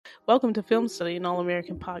Welcome to Film Study, an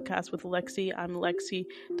all-American podcast with Lexi. I'm Lexi.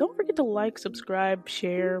 Don't forget to like, subscribe,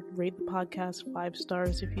 share, rate the podcast 5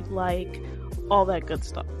 stars if you'd like. All that good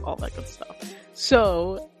stuff.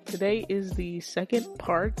 So, today is the second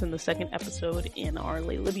part and the second episode in our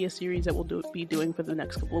Libya series that we'll be doing for the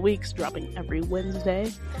next couple of weeks, dropping every Wednesday.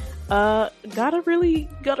 Got a really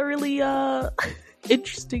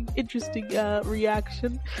interesting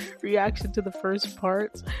reaction to the first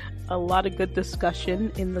part. A lot of good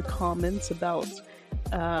discussion in the comments about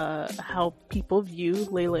how people view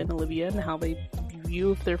Layla and Olivia and how they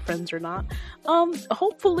view if they're friends or not.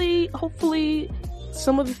 Hopefully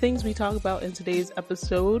some of the things we talk about in today's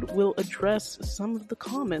episode will address some of the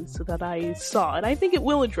comments that I saw, and I think it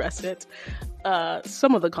will address it.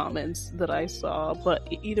 Some of the comments that I saw, but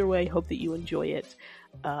either way, hope that you enjoy it.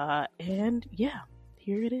 And yeah,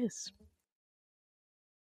 here it is.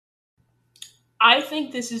 I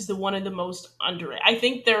think this is one of the most underrated. I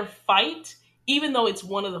think their fight, even though it's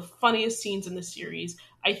one of the funniest scenes in the series,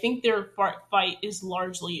 I think their fight is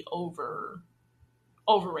largely overrated.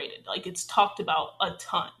 Like, it's talked about a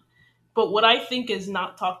ton. But what I think is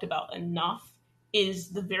not talked about enough is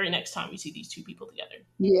the very next time we see these two people together.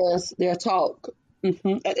 Yes, their talk.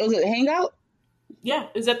 Mm-hmm. Was it Hangout? Yeah,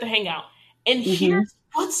 it was at the Hangout. And here's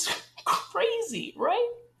what's crazy, right?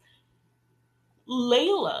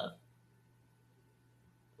 Layla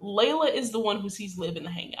is the one who sees Liv in the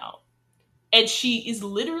Hangout. And she is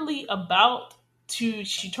literally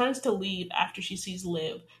she turns to leave after she sees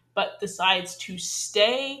Liv, but decides to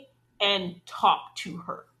stay and talk to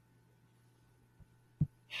her.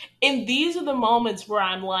 And these are the moments where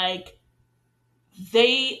I'm like,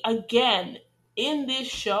 in this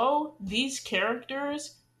show, these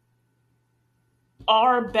characters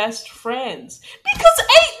are best friends. Because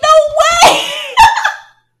ain't no way!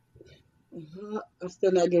 I'm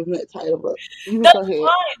still not giving that title, but you That's go ahead.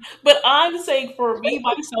 fine. But I'm saying for me,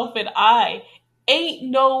 myself, and I, ain't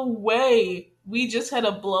no way we just had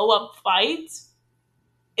a blow-up fight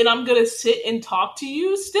and I'm gonna sit and talk to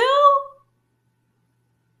you still?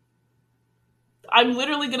 I'm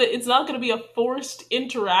literally it's not gonna be a forced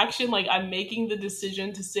interaction, like I'm making the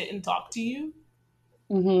decision to sit and talk to you.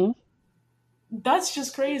 Mm-hmm. That's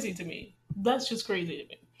just crazy to me. But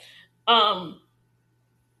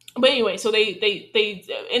anyway, so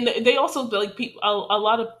they also, like, people, a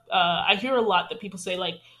lot of, I hear a lot that people say,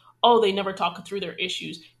 like, oh, they never talk through their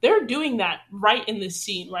issues. They're doing that right in this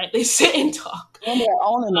scene, right? They sit and talk. And they're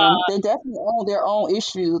owning them. They definitely own their own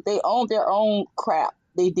issues. They own their own crap.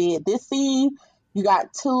 They did. This scene, you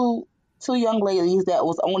got two young ladies that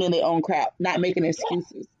was owning their own crap, not making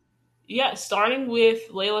excuses. Yeah, starting with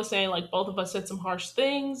Layla saying, like, both of us said some harsh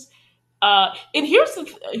things. And here's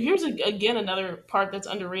again another part that's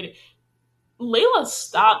underrated. Layla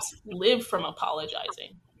stops Liv from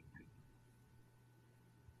apologizing.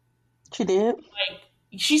 She did. Like,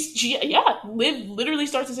 Liv literally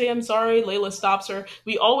starts to say, "I'm sorry." Layla stops her.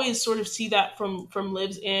 We always sort of see that from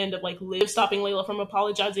Liv's end of, like, Liv stopping Layla from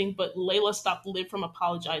apologizing, but Layla stopped Liv from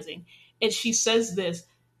apologizing. And she says this,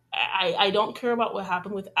 I don't care about what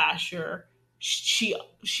happened with Asher. She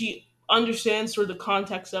understands sort of the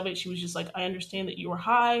context of it. She was just like, I understand that you were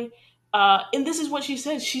high. And this is what she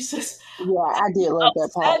says. She says, yeah, I did love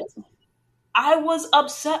that part. I was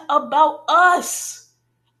upset about us,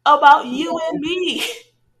 about you and me.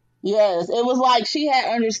 Yes, it was like she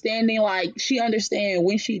had understanding, like she understand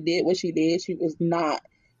when she did what she did, she was not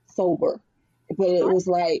sober. But it was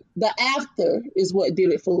like the after is what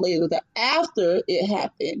did it for later. The after it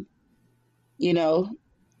happened,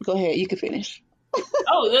 Go ahead, you can finish.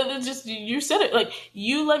 Oh, just, you said it. Like,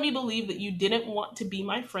 you let me believe that you didn't want to be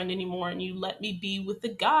my friend anymore, and you let me be with the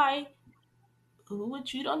guy who would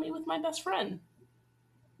cheat on me with my best friend.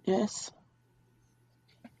 Yes.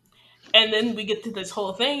 And then we get to this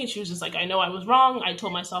whole thing, and she was just like, I know I was wrong. I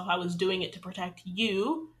told myself I was doing it to protect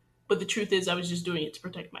you, but the truth is I was just doing it to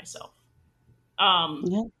protect myself.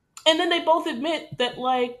 Yeah. And then they both admit that,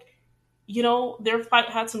 like, their fight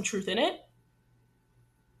had some truth in it.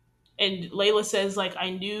 And Layla says, like, I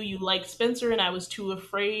knew you liked Spencer, and I was too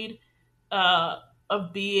afraid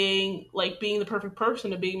of being the perfect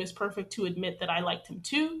person, of being Miss Perfect, to admit that I liked him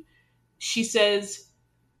too. She says,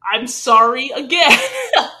 I'm sorry again.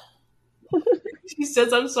 She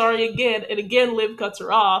says, I'm sorry again. And again, Liv cuts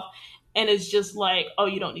her off. And it's just like, oh,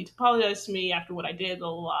 you don't need to apologize to me after what I did, blah,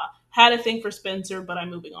 blah, blah. Had a thing for Spencer, but I'm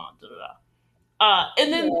moving on, blah, blah, blah.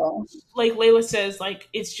 And then, like, Layla says, like,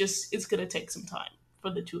 it's going to take some time for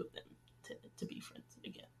the two of them to be friends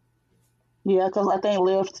again. Yeah, because I think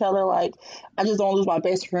Liv tell her, like, I just don't lose my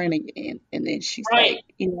best friend again. And then she's like,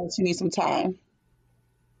 she needs some time.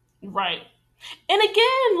 Right. And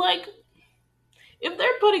again, like, if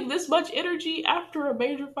they're putting this much energy after a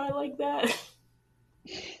major fight like that,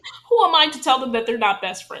 who am I to tell them that they're not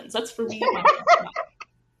best friends? That's for me.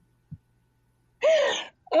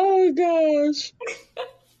 Oh gosh.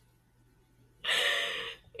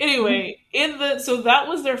 Anyway, so that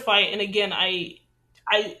was their fight, and again, I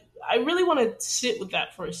I really want to sit with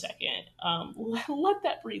that for a second. Let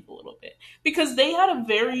that breathe a little bit, because they had a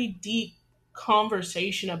very deep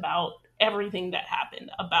conversation about everything that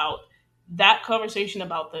happened, about that conversation,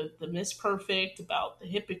 about the Miss Perfect, about the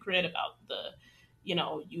hypocrite, about the,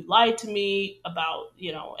 you lied to me, about,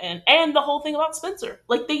 and the whole thing about Spencer.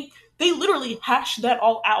 Like, they literally hashed that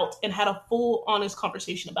all out and had a full honest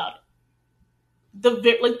conversation about it.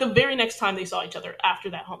 The very next time they saw each other after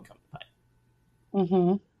that homecoming fight.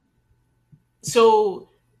 Mm-hmm. So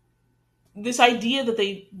this idea that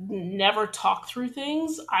they never talk through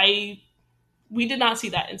things, we did not see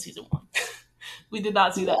that in season 1. We did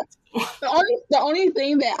not see that. The only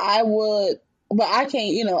thing that I would, but I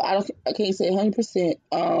can't, I can't say 100%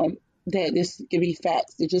 that this can be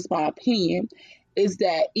facts. It's just my opinion. Is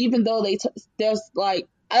that even though there's like,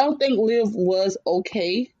 I don't think Liv was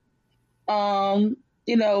okay.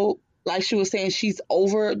 Like she was saying, she's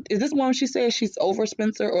over. Is this one she says she's over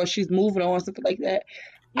Spencer, or she's moving on, something like that?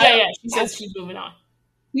 Yeah. She says she's moving on.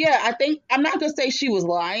 Yeah, I think I'm not gonna say she was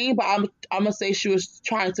lying, but I'm gonna say she was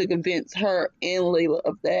trying to convince her and Layla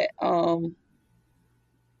of that.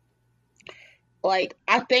 Like,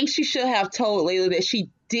 I think she should have told Layla that she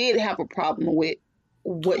did have a problem with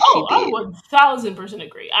what she did. I 1000%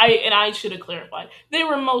 agree. I should have clarified. They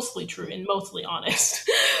were mostly true and mostly honest.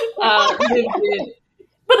 Liv did.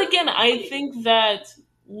 But again, I think that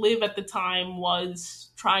Liv at the time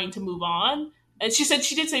was trying to move on. And she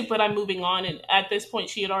did say, but I'm moving on. And at this point,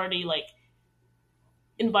 she had already, like,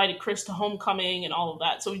 invited Chris to homecoming and all of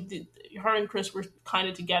that. So her and Chris were kind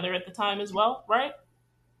of together at the time as well, right?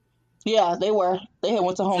 Yeah, they were. They had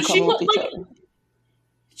went to homecoming with each other.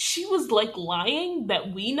 She was, like, lying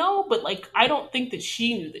that we know, but, like, I don't think that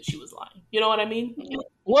she knew that she was lying. You know what I mean?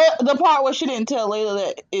 Well, the part where she didn't tell Layla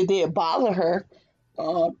that it did bother her.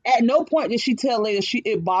 At no point did she tell Layla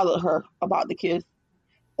it bothered her about the kiss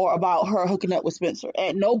or about her hooking up with Spencer.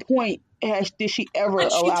 At no point did she ever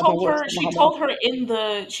allow them to.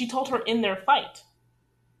 She told her in their fight.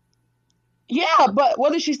 Yeah, but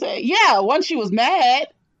what did she say? Yeah, once she was mad.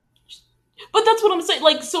 But that's what I'm saying.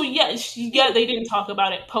 Like, so yeah, they didn't talk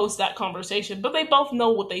about it post that conversation, but they both know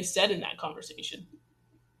what they said in that conversation.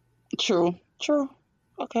 True.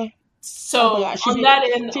 Okay. So on that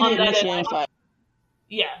end,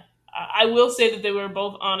 yeah, I will say that they were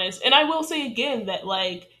both honest, and I will say again that,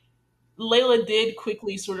 like, Layla did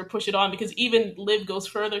quickly sort of push it on, because even Liv goes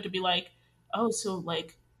further to be like, oh, so,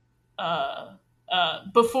 like,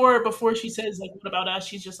 before she says, like, what about us?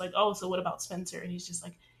 She's just like, oh, so what about Spencer? And he's just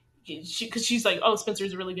like, because she's like, oh,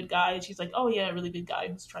 Spencer's a really good guy. And she's like, oh yeah, a really good guy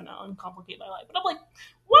who's trying to uncomplicate my life. And I'm like,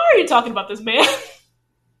 why are you talking about this man?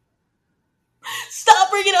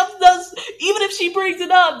 Stop bringing up those. Even if she brings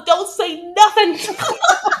it up, don't say nothing.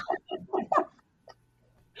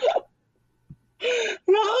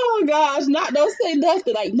 Oh gosh, don't say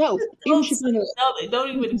nothing. Like, no, don't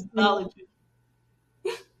even acknowledge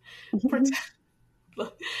it.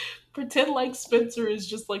 Pretend like Spencer is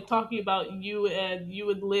just, like, talking about you and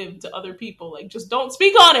Liv to other people. Like, just don't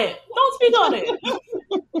speak on it. Don't speak on it.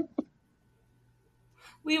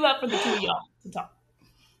 Leave that for the two of y'all to talk.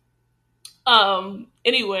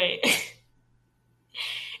 Anyway,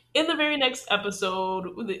 in the very next episode,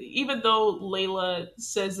 even though Layla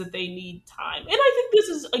says that they need time, and I think this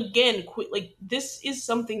is, again, like, this is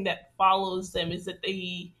something that follows them, is that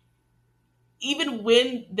they, even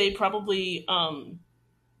when they probably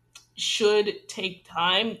should take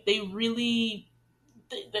time, they honestly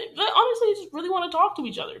just really want to talk to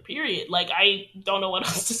each other, period. Like, I don't know what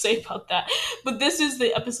else to say about that. But this is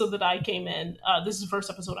the episode that I came in. This is the first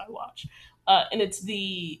episode I watched. And it's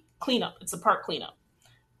the cleanup. It's the park cleanup.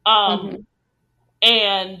 And,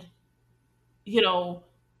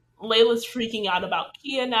 Layla's freaking out about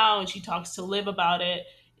Kia now, and she talks to Liv about it.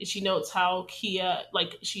 And she notes how she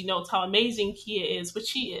notes how amazing Kia is, which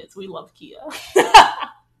she is. We love Kia.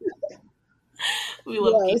 We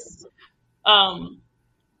love Kia.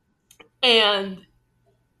 And,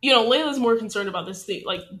 Layla's more concerned about this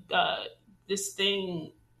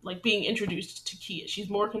thing, like, being introduced to Kia. She's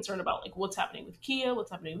more concerned about, like, what's happening with Kia,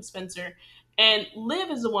 what's happening with Spencer. And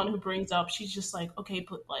Liv is the one who brings up, she's just like, okay,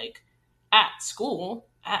 but, like, at school,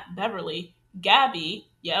 at Beverly,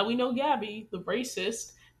 Gabby, yeah, we know Gabby, the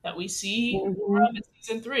racist that we see in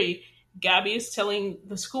season 3, Gabby is telling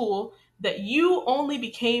the school that you only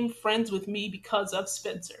became friends with me because of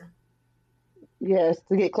Spencer. Yes,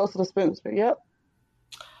 to get closer to Spencer. Yep.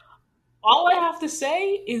 All I have to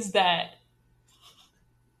say is that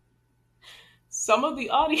some of the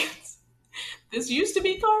audience, this used to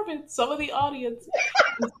be Carmen, some of the audience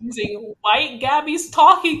is using White Gabby's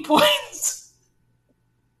talking points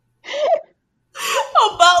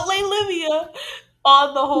about Laylivia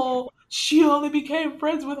on the whole, she only became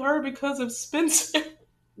friends with her because of Spencer.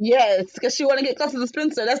 Yes, because she want to get closer to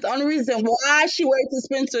Spencer. That's the only reason why she waited for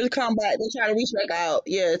Spencer to come back to try to reach back out.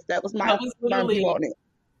 Yes, that was That was my view literally on it.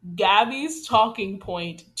 Gabby's talking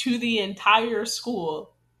point to the entire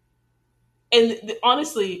school. And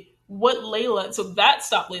honestly, what Layla, so that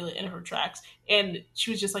stopped Layla in her tracks. And she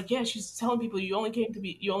was just like, yeah, she's telling people you only became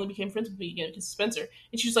friends with me again because Spencer.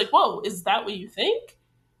 And she was like, whoa, is that what you think?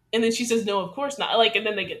 And then she says, no, of course not. Like, and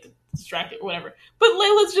then they get distracted or whatever. But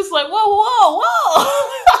Layla's just like, whoa, whoa, whoa.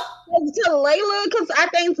 To Layla, because I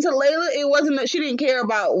think to Layla, it wasn't that she didn't care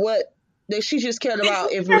about what that she just cared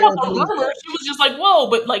about if Care about Liv the believed rumor. it. She was just like, whoa,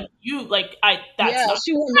 but like you, like that's Yeah, not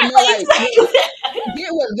she wanted to know like exactly.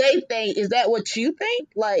 get what they think. Is that what you think?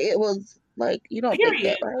 Like it was like you don't think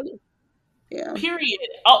Period. that, right? Yeah. Period.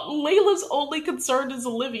 Layla's only concern is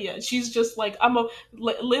Olivia. She's just like,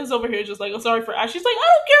 Liz over here, just like, I'm sorry for Ash. She's like, I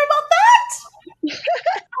don't care about that.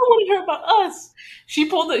 I want to hear about us. She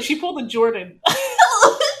pulled the Jordan.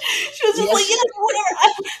 She was just like, Yes.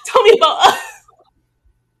 whatever. Tell me about us.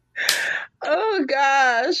 Oh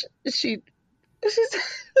gosh, she's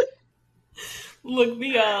Look,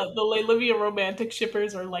 the Laylivia romantic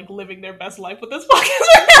shippers are like living their best life with this podcast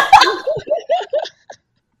right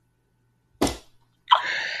now.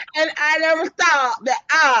 and I never thought that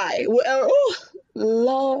I would. Oh,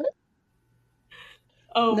 Lord,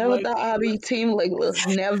 Oh never my thought I'd be goodness. Team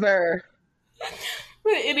Legolas. Never.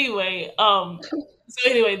 But anyway,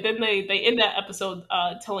 then they end that episode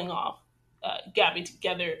telling off Gabby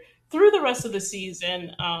together through the rest of the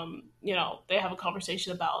season. They have a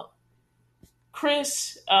conversation about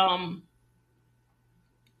Chris. I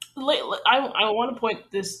want to point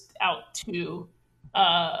this out too.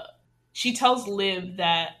 She tells Liv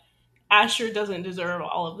that Asher doesn't deserve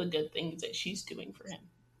all of the good things that she's doing for him.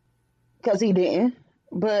 Because he didn't.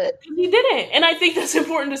 But He didn't, and I think that's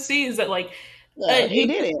important to see. Is that like he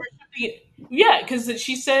didn't. Yeah, because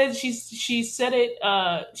she said she said it.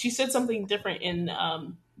 She said something different in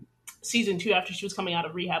season 2 after she was coming out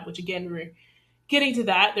of rehab. Which again, we're getting to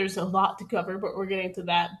that. There's a lot to cover, but we're getting to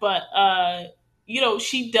that. But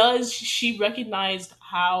she recognized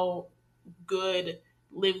how good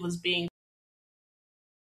Liv was being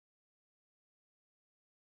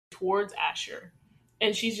towards Asher,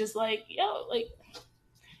 and she's just like, yo, like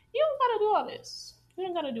you don't gotta do all this. You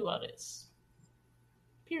don't gotta do all this.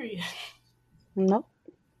 Period. No.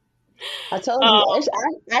 I told you,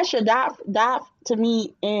 Asher died to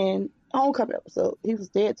me in Homecoming episode. He was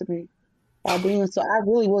dead to me by then, so I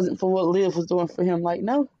really wasn't for what Liv was doing for him. Like,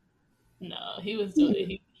 no. No, he was doing.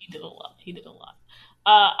 He did a lot. He did a lot.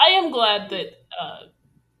 I am glad that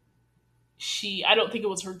she. I don't think it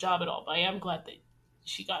was her job at all, but I am glad that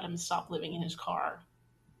she got him to stop living in his car.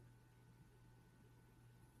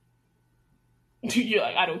 You're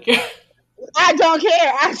like, I don't care. I don't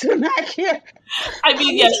care. I do not care. I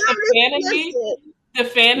mean, yes, the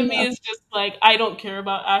fan of me Yeah. is just like, I don't care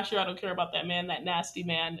about Asher. I don't care about that man, that nasty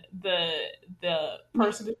man. The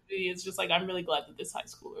person of me is just like, I'm really glad that this high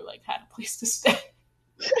schooler like had a place to stay.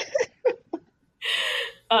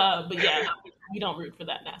 But yeah, we don't root for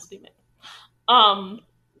that nasty man.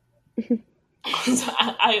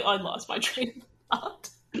 I lost my train of thought.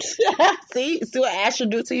 See what Asher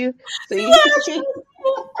do to you. See.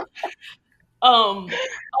 Oh,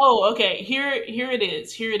 okay. Here it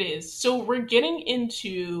is. So we're getting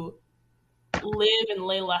into Liv and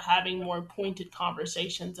Layla having more pointed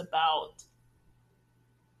conversations about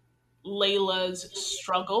Layla's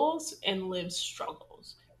struggles and Liv's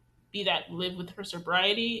struggles. Be that Liv with her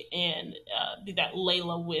sobriety and be that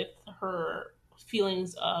Layla with her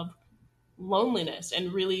feelings of loneliness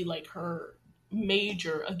and really like her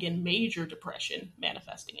major depression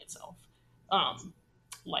manifesting itself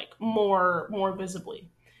like more visibly.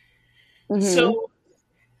 Mm-hmm. So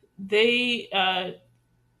they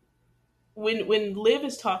when Liv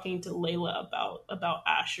is talking to Layla about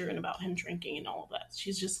Asher and about him drinking and all of that,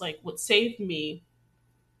 she's just like, what saved me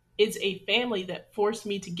is a family that forced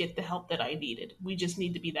me to get the help that I needed. We just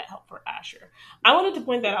need to be that help for Asher. I wanted to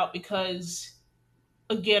point that out because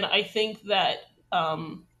again, I think that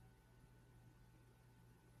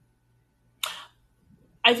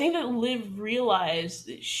Liv realized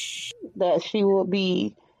that That she will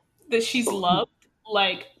be. that she's loved.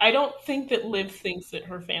 Like, I don't think that Liv thinks that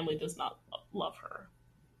her family does not love her.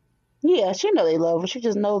 Yeah, she know they love her. She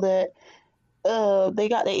just know that they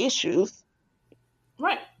got their issues.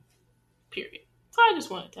 Right. Period. So I just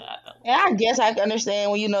wanted to add that And little I guess I can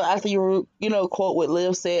understand when after quote what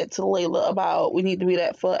Liv said to Layla about we need to be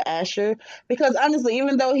that for Asher, because honestly,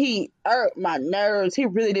 even though he hurt my nerves, he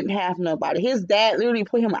really didn't have nobody. His dad literally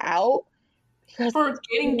put him out because for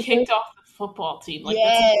getting kicked off the football team. Like,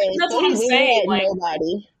 yes, that's so what he I'm really saying. had Like,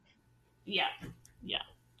 nobody. yeah, yeah.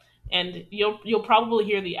 And you'll probably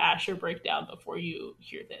hear the Asher breakdown before you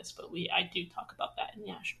hear this, but I do talk about that in the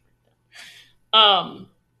Asher breakdown.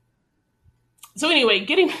 So anyway,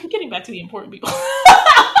 getting back to the important people.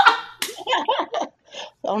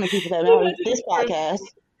 The only people that matter is this podcast.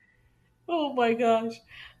 Oh my gosh.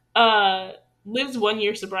 Liv's 1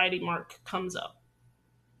 year sobriety mark comes up.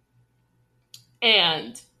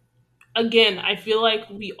 And again, I feel like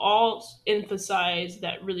we all emphasize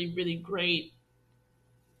that really, really great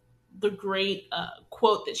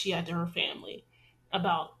quote that she had to her family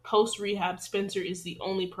about post rehab. Spencer is the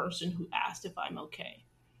only person who asked if I'm okay.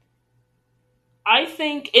 I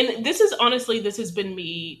think, and this has been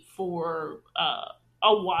me for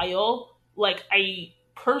a while. Like, I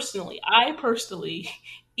personally,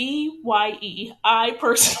 EYE, I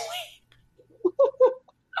personally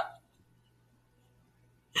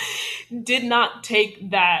did not take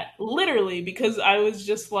that literally, because I was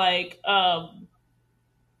just like,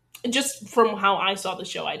 just from how I saw the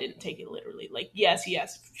show, I didn't take it literally. Like, yes,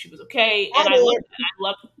 she was okay, and I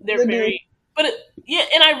love they're very, but yeah,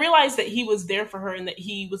 and I realized that he was there for her, and that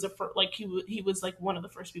he was he was like one of the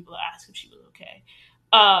first people to ask if she was okay.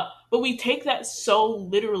 But we take that so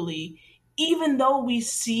literally, even though we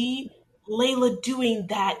see Layla doing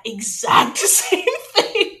that exact same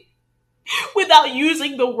thing without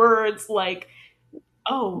using the words like,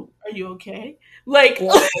 "Oh, are you okay?" Like.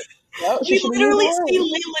 Yep. Yep, We literally see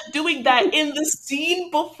Layla doing that in the scene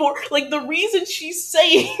before. Like, the reason she's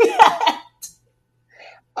saying that.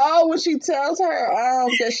 Oh, when she tells her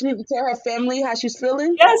that she needs to tell her family how she's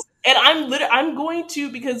feeling. Yes, and I'm going to,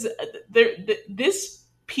 because this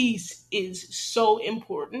piece is so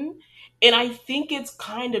important, and I think it's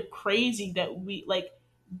kind of crazy that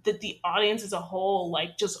that the audience as a whole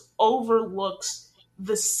just overlooks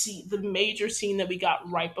the major scene that we got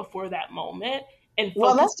right before that moment, and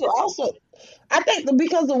Well, that's focuses. also, I think that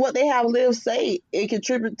because of what they have Liv say, it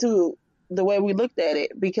contribute to the way we looked at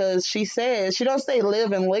it. Because she says she don't say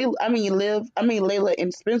Liv and Layla. Layla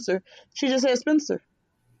and Spencer. She just said Spencer.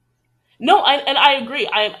 No, I agree.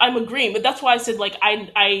 I'm agreeing, but that's why I said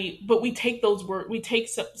but we take those words, we take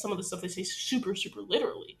some of the stuff they say super super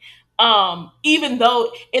literally. Even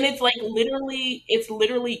though, and it's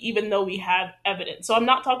literally even though we have evidence. So I'm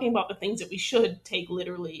not talking about the things that we should take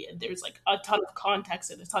literally, and there's like a ton of context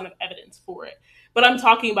and a ton of evidence for it. But I'm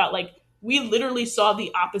talking about, like, we literally saw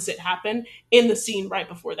the opposite happen in the scene right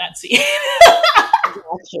before that scene.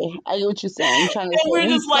 Gotcha. I get what you're saying. You're trying to And say we're we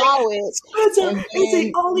just like, saw it, Spencer and is the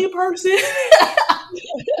then only person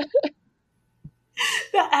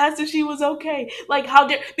that asked if she was okay. Like, how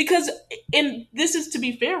dare, because, and this is to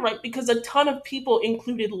be fair, right? Because a ton of people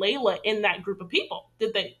included Layla in that group of people.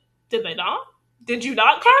 Did they not? Did you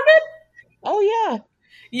not, Carmen? oh yeah,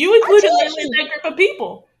 You I included told Layla in you. that group of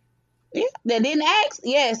people. Yeah, they didn't ask.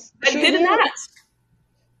 Yes, I sure didn't did. ask.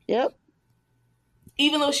 Yep.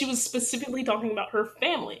 Even though she was specifically talking about her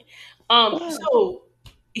family. Yeah. So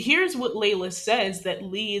here's what Layla says that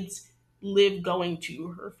leads Liv going to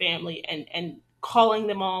her family and calling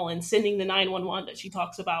them all and sending the 911 that she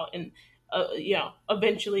talks about, and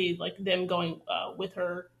eventually, like, them going with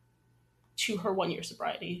her to her 1 year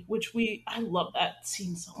sobriety, which I love that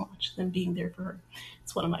scene so much, them being there for her.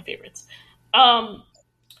 It's one of my favorites.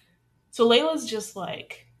 So Layla's just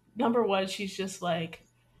like, number one, she's just like,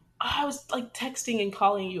 I was like texting and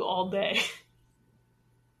calling you all day.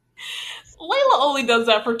 Layla only does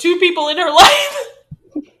that for two people in her life.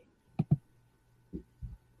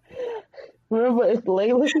 Remember, it's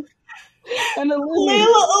Layla and Olivia.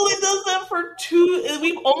 Layla only does that for two. And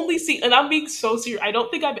we've only seen, and I'm being so serious, I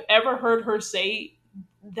don't think I've ever heard her say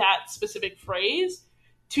that specific phrase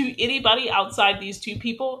to anybody outside these two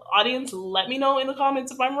people. Audience, let me know in the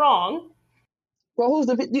comments if I'm wrong. Well, who's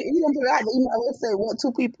the you don't forgot the email? Let's say what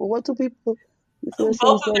two people? What two people? You feel so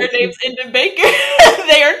Both of their to names end in Baker.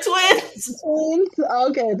 They are twins. twins.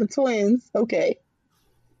 Okay, the twins. Okay,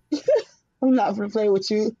 I'm not gonna play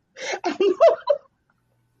with you.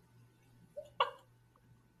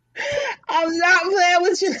 I'm not playing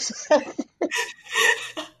with you.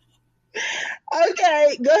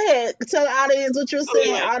 Okay, go ahead. Tell the audience what you're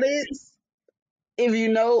saying, Anyway, audience. If you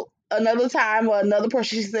know, another time or another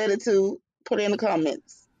person she said it to, put it in the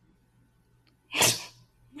comments.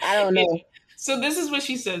 I don't know. So this is what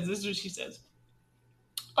she says. This is what she says.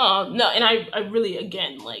 No, and I really,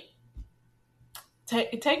 again, like,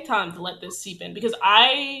 take time to let this seep in, because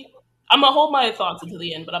I'm gonna hold my thoughts until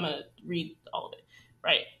the end, but I'm gonna read all of it.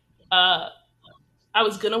 Right. I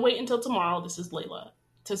was gonna wait until tomorrow. This is Layla,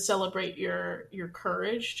 to celebrate your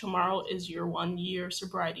courage. Tomorrow is your 1 year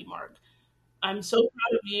sobriety mark. I'm so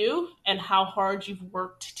proud of you and how hard you've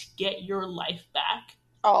worked to get your life back.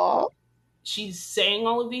 Oh, She's saying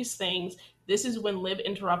all of these things. This is when Liv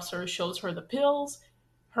interrupts her, shows her the pills.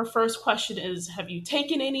 Her first question is, "Have you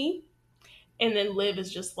taken any?" And then Liv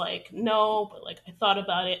is just like, "No, but like I thought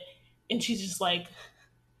about it." And she's just like,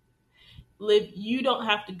 "Liv, you don't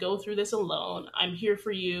have to go through this alone. I'm here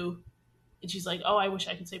for you." And she's like, "Oh, I wish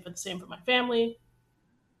I could say for the same for my family.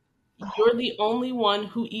 You're the only one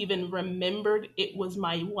who even remembered it was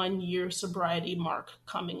my 1 year sobriety mark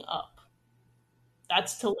coming up."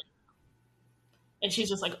 That's to Liv. And she's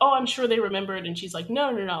just like, "Oh, I'm sure they remembered." And she's like,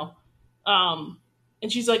 "No, no, no."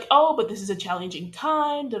 And she's like, "Oh, but this is a challenging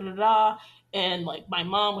time, da da da." And like my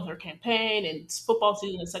mom with her campaign and it's football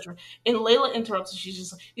season, etc. And Layla interrupts, and she's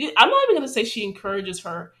just like, I'm not even going to say she encourages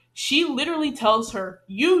her. She literally tells her,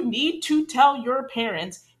 "You need to tell your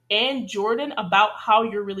parents and Jordan about how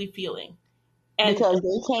you're really feeling." And because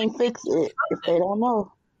they can't fix it if they don't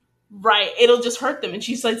know. right, it'll just hurt them. And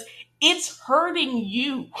she says, "It's hurting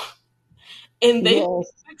you." And they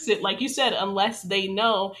Yes. fix it, like you said, unless they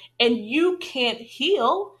know. And you can't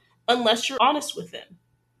heal unless you're honest with them.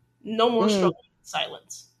 No more Mm. struggle in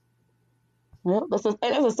silence. Well, that's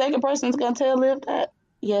the second person that's gonna tell Liv that.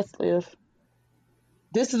 Yes, Liv.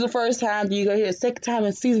 This is the first time you go hear. Second time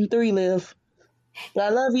in season 3, Liv. But I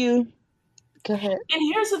love you. Go ahead.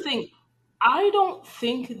 And here's the thing, I don't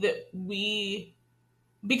think that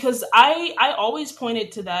because I always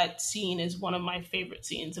pointed to that scene as one of my favorite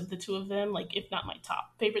scenes of the two of them, like if not my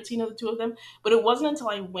top favorite scene of the two of them. But it wasn't until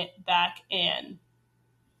I went back and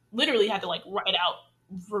literally had to like write out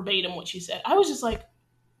verbatim what she said. I was just like,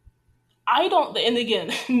 I don't, and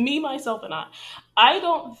again, me, myself, and I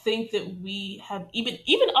don't think that we have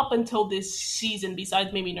even up until this season,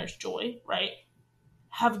 besides maybe Nurse Joy, right,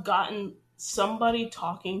 have gotten somebody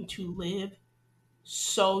talking to Liv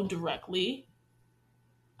so directly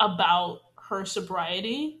about her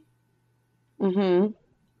sobriety, Mm-hmm.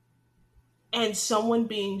 and someone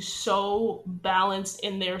being so balanced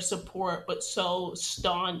in their support, but so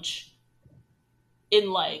staunch in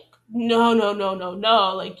like, no, no, no, no,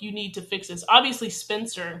 no, like you need to fix this. Obviously,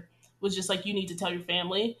 Spencer was just like, you need to tell your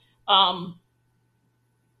family.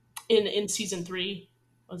 In season 3,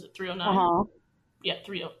 was it 309? Uh-huh. Yeah,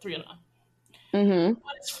 309. Mm-hmm.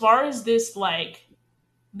 But as far as this, like,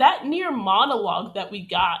 that near monologue that we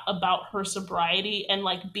got about her sobriety and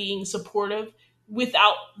like being supportive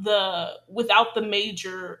without the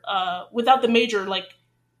major like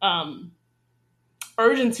um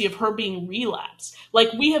urgency of her being relapsed.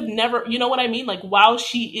 Like we have never, you know what I mean? Like while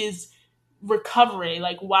she is recovering,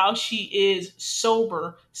 like while she is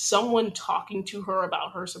sober, someone talking to her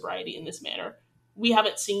about her sobriety in this manner, we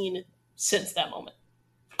haven't seen since that moment.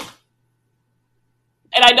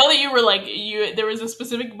 And I know that you were like, there was a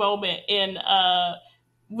specific moment in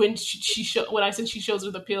when when I said she shows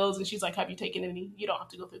her the pills and she's like, "Have you taken any? You don't have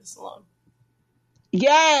to go through this alone."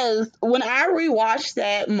 Yes. When I rewatched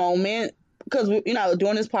that moment, because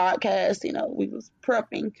doing this podcast, we was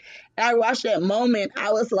prepping, and I watched that moment,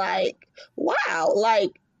 I was like, wow,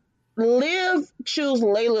 like Liv chose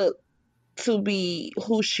Layla to be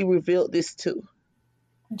who she revealed this to.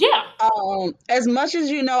 Yeah. As much as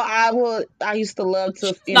I used to love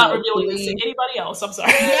to, Not revealing this to believe. anybody else. I'm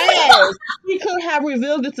sorry. Yes, she could have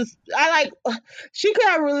revealed it to. She could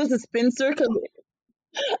have revealed it to Spencer, because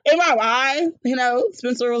in my mind,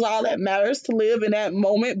 Spencer was all that matters to Liv in that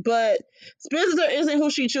moment. But Spencer isn't who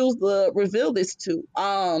she chose to reveal this to.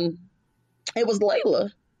 It was Layla.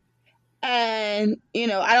 And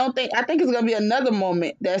I think it's gonna be another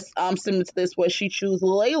moment that's similar to this, where she chose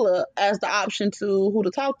Layla as the option to who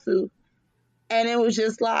to talk to. And it was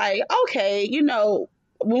just like, okay,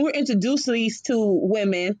 when we're introduced to these two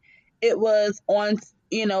women, it was on,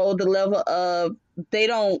 the level of they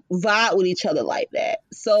don't vibe with each other like that.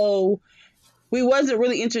 So we wasn't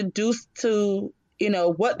really introduced to,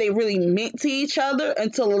 what they really meant to each other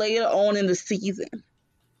until later on in the season.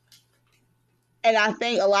 And I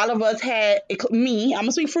think a lot of us I'm going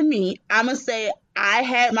to speak for me. I'm going to say I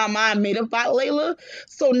had my mind made up about Layla.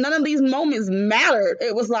 So none of these moments mattered.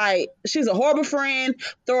 It was like, she's a horrible friend,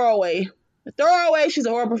 throwaway. She's a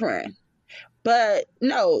horrible friend. But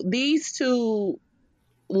no, these two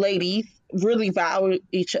ladies really value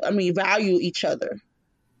each other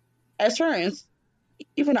as friends.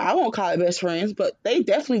 Even though I won't call it best friends, but they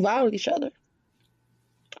definitely value each other.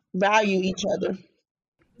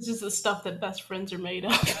 This is the stuff that best friends are made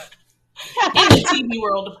of. In the TV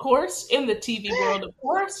world, of course. In the TV world, of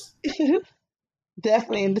course.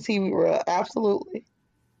 Definitely in the TV world, absolutely.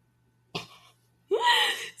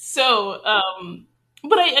 So,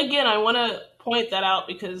 but I want to point that out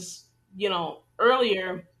because,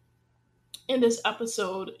 earlier in this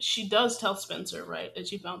episode, she does tell Spencer, right, that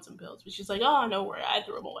she found some pills, but she's like, oh, no worry, I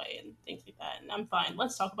threw them away and things like that, and I'm fine.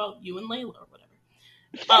 Let's talk about you and Layla or whatever.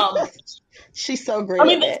 She's so great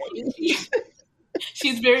at that.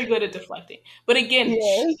 She's very good at deflecting. But again,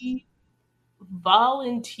 yes. She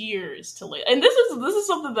volunteers to Layla. And this is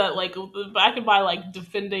something that, like, back in my, like,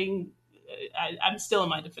 defending... I'm still in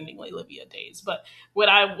my defending Layla days, but when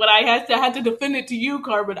I had to defend it to you,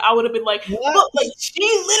 Carmen, I would have been like, look, like she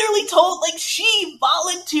literally told, like she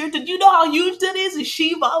volunteered. Did you know how huge that is? And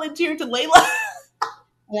she volunteered to Layla.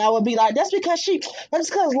 And I would be like, that's because Liv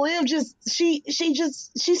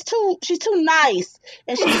she's too nice,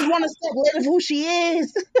 and she just want to step rid of who she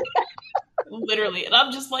is. Literally, and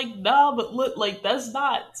I'm just like, nah, but look, like that's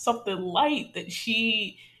not something light that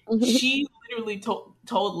she literally told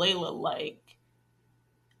Layla, like,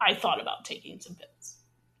 I thought about taking some pills.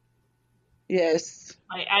 Yes.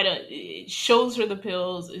 It shows her the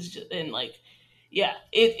pills is just, and like, yeah,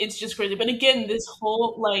 it's just crazy. But again, this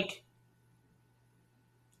whole, like,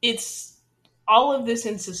 it's all of this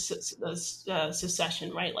in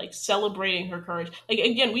secession, right? Like celebrating her courage. Like,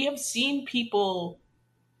 again, we have seen people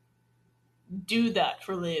do that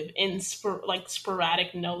for Liv in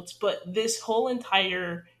sporadic notes, but this whole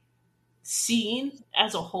entire scene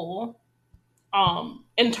as a whole,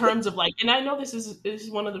 in terms of, like, and I know this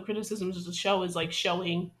is one of the criticisms of the show, is like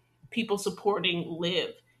showing people supporting Liv,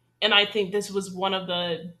 and I think this was one of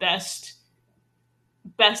the best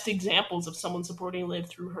examples of someone supporting Liv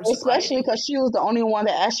through her sobriety. Especially because she was the only one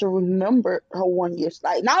that actually remembered her 1 year.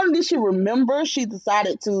 Like, not only did she remember, she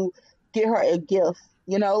decided to get her a gift.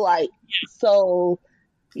 Like, so.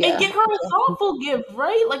 Yeah. And get her a thoughtful gift,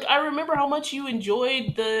 right? Like, I remember how much you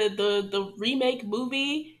enjoyed the remake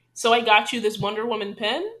movie, so I got you this Wonder Woman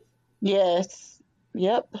pen. Yes.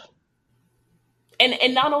 Yep.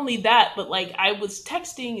 And not only that, but like I was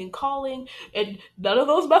texting and calling, and none of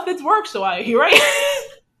those methods work. So here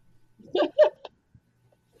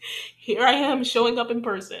I am showing up in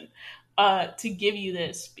person to give you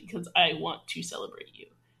this because I want to celebrate you,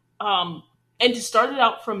 and to start it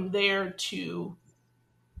out from there to.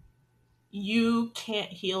 You can't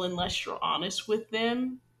heal unless you're honest with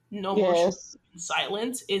them. No more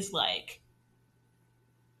silence is like,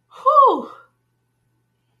 whew,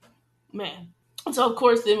 man. So of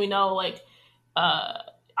course, then we know, like,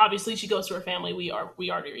 obviously she goes to her family. We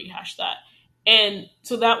already rehashed that, and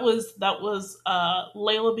so that was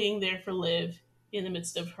Layla being there for Liv in the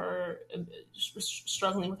midst of her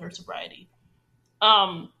struggling with her sobriety.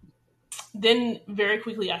 Then very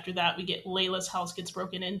quickly after that, we get Layla's house gets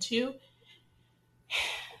broken into.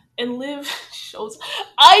 And Liv shows.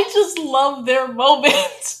 I just love their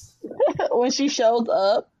moment when she shows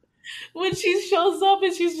up. When she shows up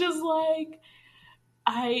and she's just like,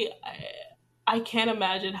 I can't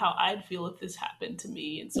imagine how I'd feel if this happened to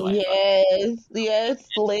me. And so yes,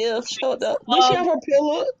 Liv showed up. Did she have her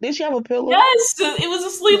pillow? Yes, it was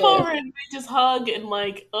a sleepover, and they just hug and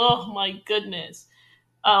like, oh my goodness.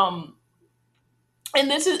 And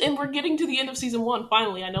we're getting to the end of season 1,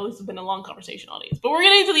 finally. I know this has been a long conversation, audience, but we're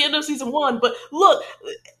getting to the end of season 1. But look,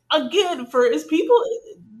 again,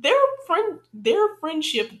 their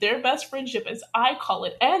friendship, their best friendship, as I call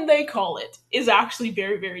it, and they call it, is actually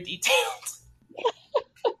very, very detailed.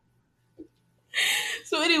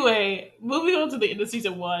 So anyway, moving on to the end of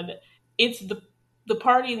season 1, it's the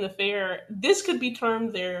party and the fair. This could be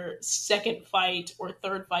termed their second fight or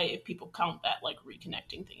third fight if people count that, like,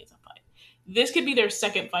 reconnecting thing as a fight. This could be their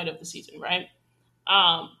second fight of the season, right?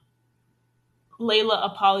 Layla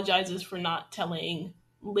apologizes for not telling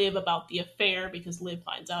Liv about the affair because Liv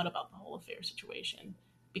finds out about the whole affair situation.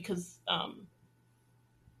 Because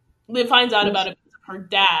Liv finds out about it because of her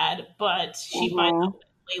dad, but she finds out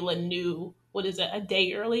that Layla knew, a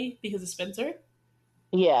day early because of Spencer?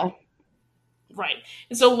 Yeah. Right.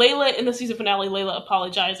 And so Layla, in the season finale, Layla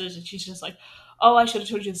apologizes and she's just like, oh, I should have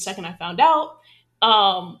told you the second I found out.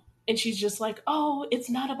 And she's just like, oh, it's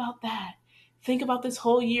not about that. Think about this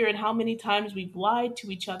whole year and how many times we've lied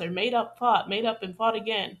to each other, made up and fought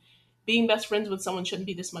again. Being best friends with someone shouldn't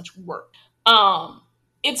be this much work.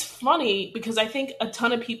 It's funny because I think a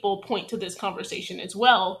ton of people point to this conversation as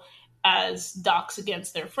well as docs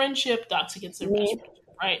against their friendship, docs against their best Me, friendship,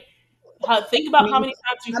 right? Think about how me, many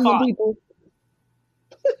times we I'm the fought. people.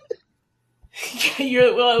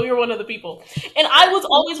 You're one of the people, and I was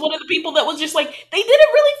always one of the people that was just like, they didn't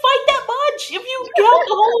really fight that much if you count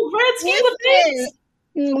the whole grand scheme of Listen, things.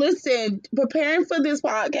 listen. Preparing for this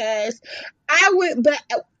podcast, I went back.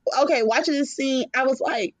 Okay, watching this scene, I was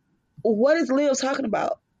like, "What is Liv talking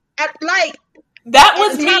about?" Like That at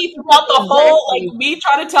was the time, me throughout the whole, exactly. like, me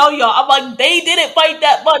trying to tell y'all. I'm like, they didn't fight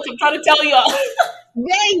that much. I'm trying to tell y'all.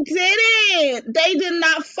 They didn't. They did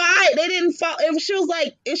not fight. They didn't fight. If she was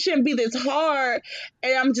like, it shouldn't be this hard,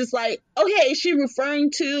 and I'm just like, okay, is she referring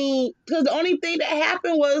to? Because the only thing that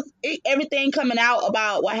happened was everything coming out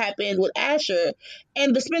about what happened with Asher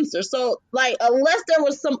and the Spencer. So, like, unless there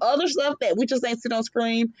was some other stuff that we just ain't seen on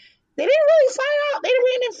screen, they didn't really fight out. They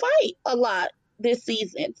really didn't fight a lot this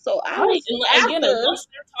season. So I Right, was and again, after. unless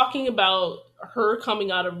they're talking about her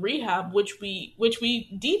coming out of rehab, which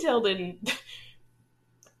we detailed in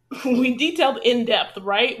we detailed in depth,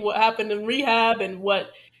 right? What happened in rehab and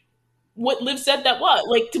what Liv said that was.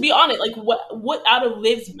 Like, to be honest, like, what out of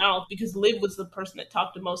Liv's mouth, because Liv was the person that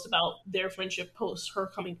talked the most about their friendship post her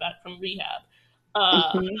coming back from rehab.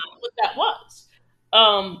 Mhm. What that was.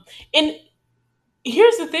 And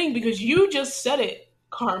here's the thing, because you just said it,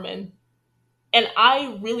 Carmen, and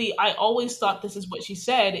I always thought this is what she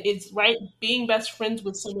said. It's right, being best friends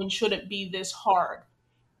with someone shouldn't be this hard.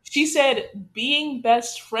 She said being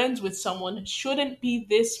best friends with someone shouldn't be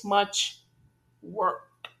this much work.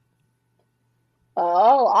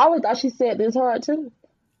 Oh, I always thought she said this hard too.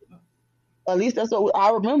 At least that's what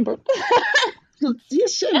I remember. You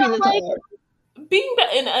shouldn't And be I'm this like, hard.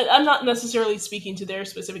 and I'm not necessarily speaking to their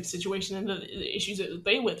specific situation and the issues that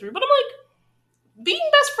they went through, but I'm like, being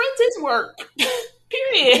best friends is work.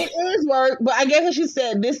 Period. It is work, but I guess she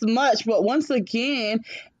said this much. But once again,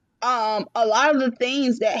 a lot of the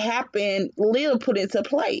things that happened, Liv put into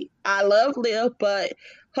play. I love Liv, but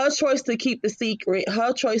her choice to keep the secret,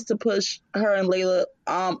 her choice to push her and Layla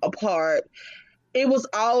apart, it was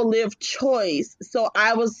all Liv's choice. So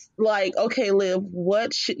I was like, okay, Liv,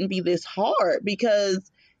 what shouldn't be this hard?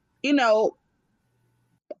 Because you know,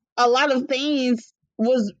 a lot of things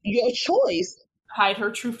was your choice, Hide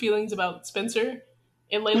her true feelings about Spencer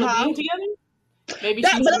and Layla huh? being together. Maybe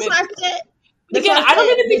That, she but that's meant. why I said. But That's again, why I I don't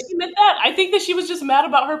said even think this. she meant that. I think that she was just mad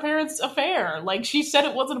about her parents' affair. Like, she said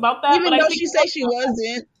it wasn't about that, but Even I though think she it was said she about that.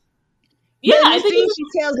 wasn't, Yeah, but in I this think scene,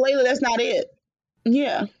 she tells Layla that's not it.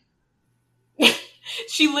 Yeah.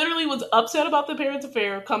 she literally was upset about the parents'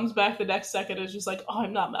 affair, comes back the next second and is just like, oh,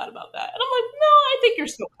 I'm not mad about that. And I'm like, no, I think you're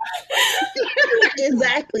still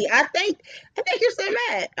Exactly. I think you're still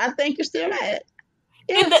mad. I think you're still mad. mad.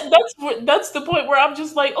 And Yes. that's the point where I'm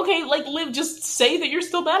just like, okay, like, Liv, just say that you're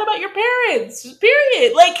still mad about your parents.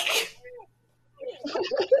 Period. Like,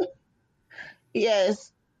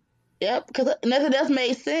 Yes. Yep. Because nothing else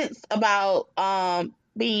made sense about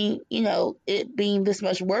being, it being this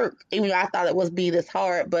much work. Even though I thought it was be this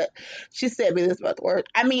hard, but she said be this much work.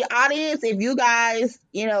 I mean, audience, if you guys,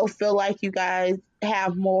 feel like you guys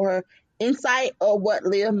have more insight of what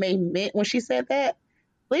Liv may meant when she said that,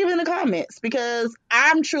 leave it in the comments because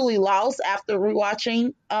I'm truly lost after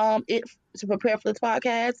rewatching it to prepare for this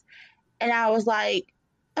podcast. And I was like,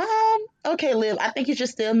 okay, Liv, I think you're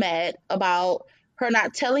just still mad about her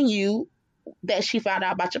not telling you that she found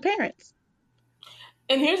out about your parents.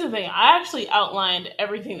 and here's the thing, I actually outlined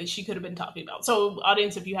everything that she could have been talking about. So,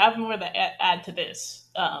 audience, if you have more to add to this,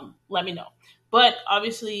 let me know. But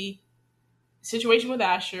obviously, situation with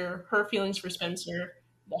Asher, her feelings for Spencer,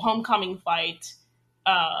 the homecoming fight,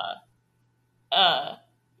 uh, uh,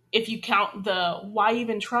 if you count the why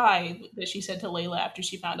even try that she said to Layla after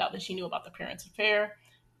she found out that she knew about the parents' affair,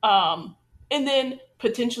 um, and then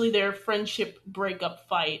potentially their friendship breakup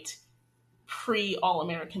fight pre All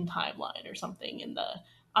American timeline or something in the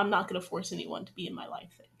I'm not going to force anyone to be in my life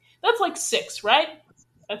thing. That's like six, right?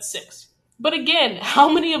 That's six. But again, how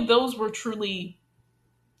many of those were truly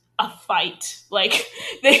a fight? Like,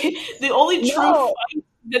 the only true No, fight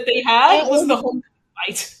that they had was the whole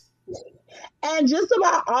and, fight. and just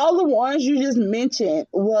about all the ones you just mentioned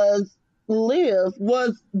was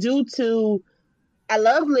due to I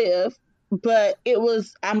love Liv, but it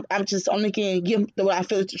was I'm just only going to give what I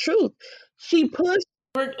feel is the truth. She pushed.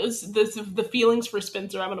 The feelings for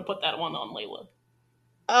Spencer, I'm going to put that one on Layla.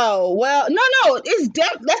 Oh well, no, it's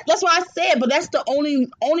that's what I said, but that's the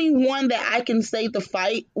only one that I can say the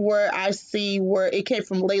fight where I see where it came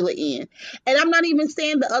from Layla in, and I'm not even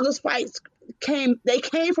saying the other fights came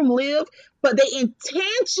from Liv, but they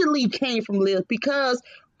intentionally came from Liv because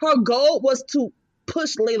her goal was to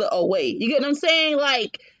push Layla away. You get what I'm saying?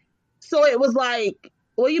 Like So it was like,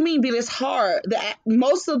 what do you mean be this hard?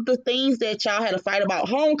 Most of the things that y'all had to fight about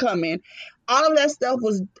Homecoming, all of that stuff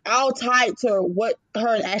was all tied to what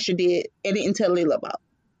her and Asher did and didn't tell Layla about.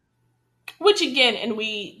 Which again, and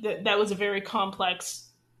that was a very complex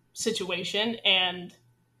situation, and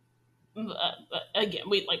again,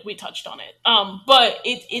 we touched on it. But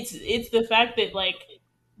it's the fact that like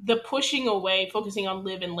the pushing away, focusing on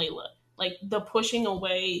Liv and Layla, like the pushing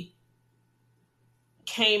away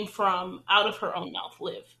came from out of her own mouth,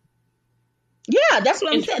 Liv. Yeah, that's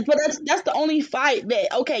what I'm saying. But that's the only fight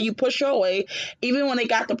that, okay, you push her away. Even when they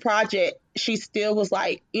got the project, she still was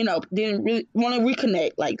like, didn't really want to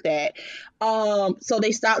reconnect like that. So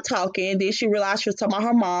they stopped talking. Then she realized she was talking about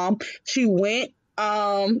her mom. She went,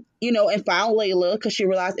 and found Layla because she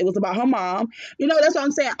realized it was about her mom. That's what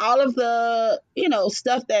I'm saying. All of the,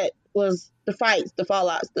 stuff that was the fights, the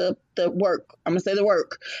fallouts, the work, I'm going to say the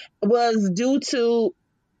work, was due to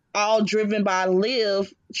all driven by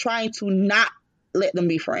Liv trying to not let them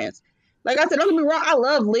be friends. Like I said, don't get me wrong, I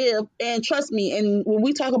love Liv, and trust me, and when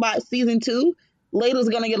we talk about season 2, Layla's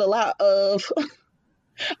gonna get a lot of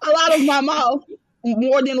my mouth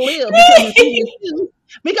more than Liv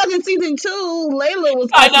because in season 2, Layla was.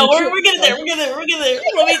 I know we're getting there.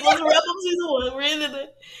 Let's wrap up season 1. We're in there.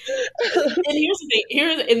 And here's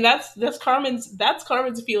the thing. That's Carmen's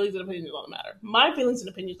feelings and opinions on the matter. My feelings and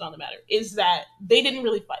opinions on the matter is that they didn't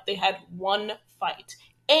really fight. They had one fight,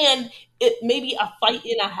 and it maybe a fight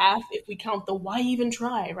and a half if we count the why even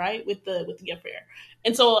try, right, with the affair.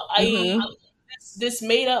 And so this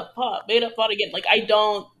made up fought again. Like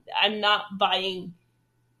I'm not buying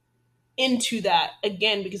into that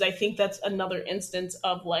again, because I think that's another instance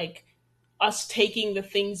of like us taking the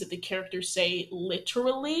things that the characters say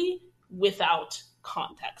literally without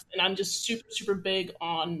context. And I'm just super, super big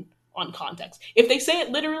on context. If they say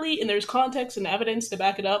it literally and there's context and evidence to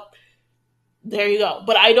back it up, there you go.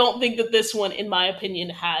 But I don't think that this one, in my opinion,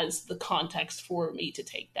 has the context for me to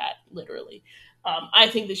take that literally. I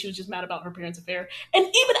think that she was just mad about her parents' affair. And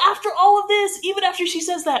even after all of this, even after she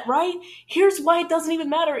says that, right? Here's why it doesn't even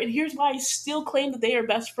matter. And here's why I still claim that they are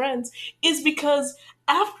best friends, is because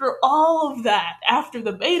after all of that, after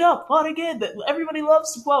the made up fought again that everybody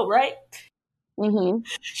loves to quote, right? Mm-hmm.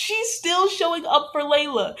 She's still showing up for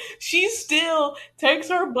Layla. She still takes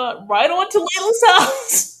her butt right onto Layla's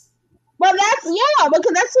house. But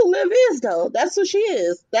because that's who Liv is, though. That's who she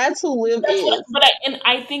is. That's who Liv is.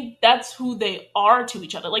 I think that's who they are to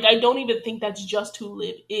each other. Like, I don't even think that's just who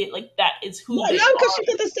Liv is. Like, that is who they are. No, because she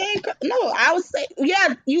did the same. No, I would say,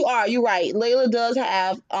 yeah, you are. You're right. Layla does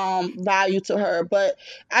have value to her, but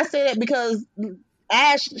I say that because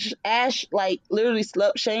Ash like literally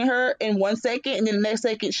slut shamed her in 1 second, and then the next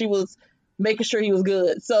second she was making sure he was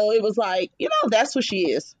good. So it was like, that's who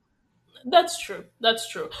she is. That's true.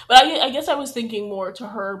 But I guess I was thinking more to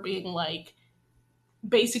her being like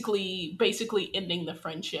basically ending the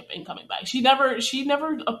friendship and coming back. She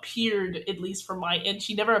never appeared, at least from my end,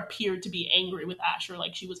 she never appeared to be angry with Asher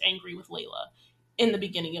like she was angry with Layla in the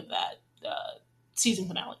beginning of that season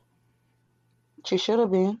finale. She should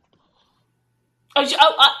have been.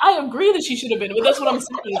 I agree that she should have been, but that's what I'm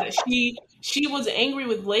saying, that she was angry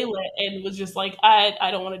with Layla and was just like,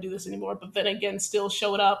 I don't want to do this anymore, but then again still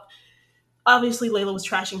showed up. Obviously, Layla was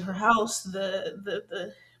trashing her house.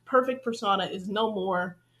 The perfect persona is no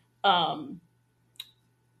more.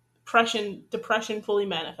 Depression fully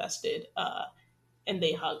manifested, and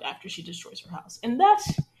they hug after she destroys her house. And that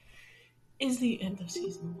is the end of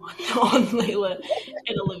season 1 on Layla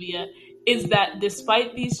and Olivia, is that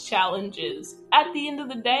despite these challenges, at the end of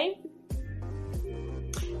the day,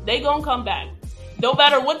 they gonna come back. No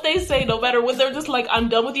matter what they say, no matter what they're just like, I'm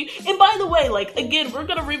done with you. And by the way, like, again, we're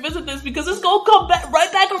gonna revisit this because it's gonna come back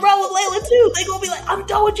right back around with Layla too. They gonna be like, I'm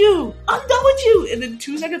done with you. And then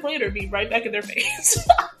 2 seconds later, be right back in their face.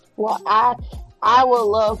 Well, I would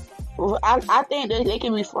love, I think that they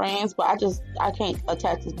can be friends, but I can't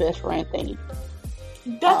attach this best friend thing.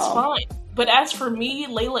 That's fine. But as for me,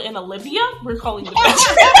 Layla and Olivia, we're calling the best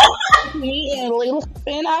friend. Me and Layla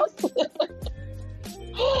Spinhouse.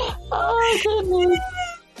 Oh, goodness.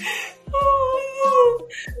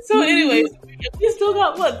 So anyways, we still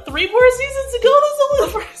got 3 more seasons to go? That's only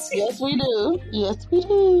the first season. Yes, we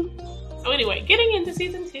do. So anyway, getting into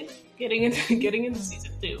season 2. Getting into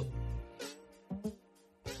season 2.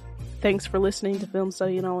 Thanks for listening to Film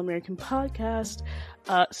Study and All American Podcast.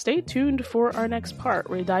 Stay tuned for our next part.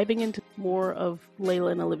 We're diving into more of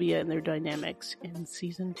Layla and Olivia and their dynamics in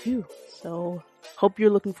season 2. So hope you're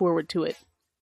looking forward to it.